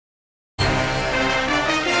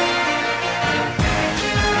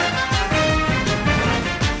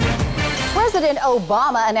President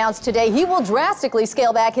Obama announced today he will drastically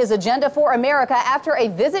scale back his agenda for America after a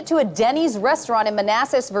visit to a Denny's restaurant in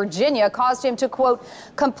Manassas, Virginia, caused him to, quote,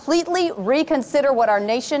 completely reconsider what our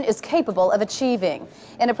nation is capable of achieving.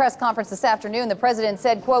 In a press conference this afternoon, the president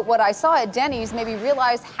said, quote, what I saw at Denny's made me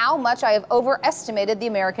realize how much I have overestimated the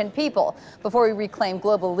American people. Before we reclaim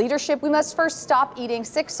global leadership, we must first stop eating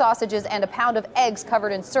 6 sausages and a pound of eggs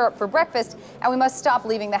covered in syrup for breakfast, and we must stop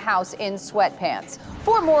leaving the house in sweatpants.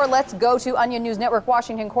 For more, let's go to Onion News Network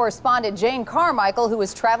Washington correspondent Jane Carmichael, who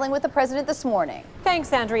was traveling with the president this morning.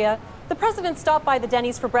 Thanks, Andrea. The president stopped by the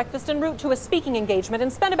Denny's for breakfast en route to a speaking engagement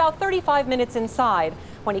and spent about 35 minutes inside.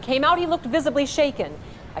 When he came out, he looked visibly shaken.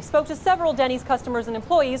 I spoke to several Denny's customers and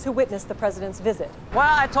employees who witnessed the president's visit. Well,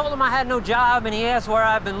 I told him I had no job, and he asked where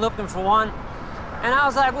I've been looking for one. And I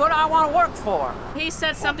was like, what do I want to work for? He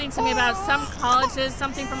said something to me about some colleges,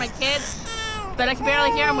 something for my kids, but I could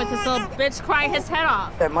barely hear him with this little bitch crying his head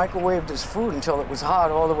off. I microwaved his food until it was hot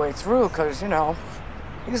all the way through because, you know,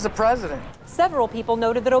 he's the president. Several people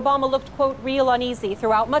noted that Obama looked, quote, real uneasy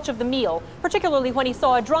throughout much of the meal, particularly when he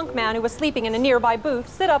saw a drunk man who was sleeping in a nearby booth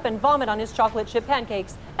sit up and vomit on his chocolate chip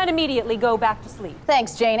pancakes and immediately go back to sleep.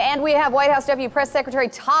 Thanks, Jane. And we have White House Deputy Press Secretary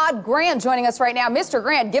Todd Grant joining us right now. Mr.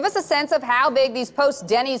 Grant, give us a sense of how big these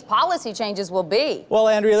post-Denny's policy changes will be. Well,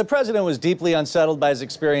 Andrea, the president was deeply unsettled by his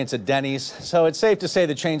experience at Denny's, so it's safe to say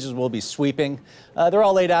the changes will be sweeping. They're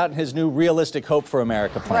all laid out in his new Realistic Hope for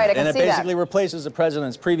America plan. Right, I can and it see basically that. replaces the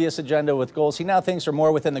president's previous agenda with goals he now thinks are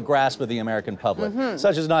more within the grasp of the American public,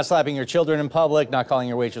 such as not slapping your children in public, not calling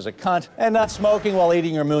your waitress a cunt, and not smoking while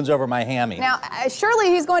eating your moons over my hammy. Now, surely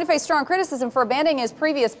he's going to face strong criticism for abandoning his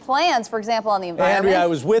previous plans, for example, on the environment. Andrea, I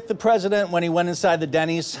was with the president when he went inside the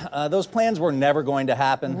Denny's. Those plans were never going to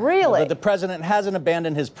happen. Really? But the president hasn't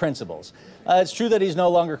abandoned his principles. It's true that he's no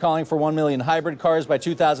longer calling for 1 million hybrid cars by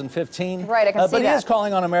 2015. Right, I can see but that. he is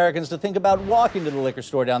calling on Americans to think about walking to the liquor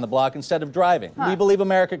store down the block instead of driving. We believe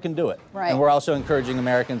America can do it. Right. And we're also encouraging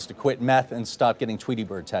Americans to quit meth and stop getting Tweety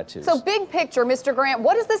Bird tattoos. So big picture, Mr. Grant,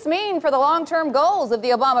 what does this mean for the long-term goals of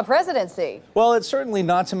the Obama presidency? Well, it's certainly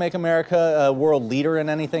not to make America a world leader in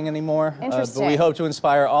anything anymore. Interesting. But we hope to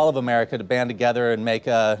inspire all of America to band together and make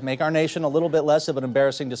our nation a little bit less of an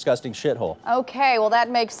embarrassing, disgusting shithole. Okay, well, that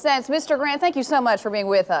makes sense. Mr. Grant, thank you so much for being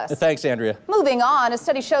with us. Thanks, Andrea. Moving on, a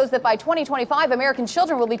study shows that by 2025, American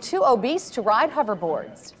children will be too obese to ride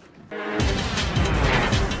hoverboards.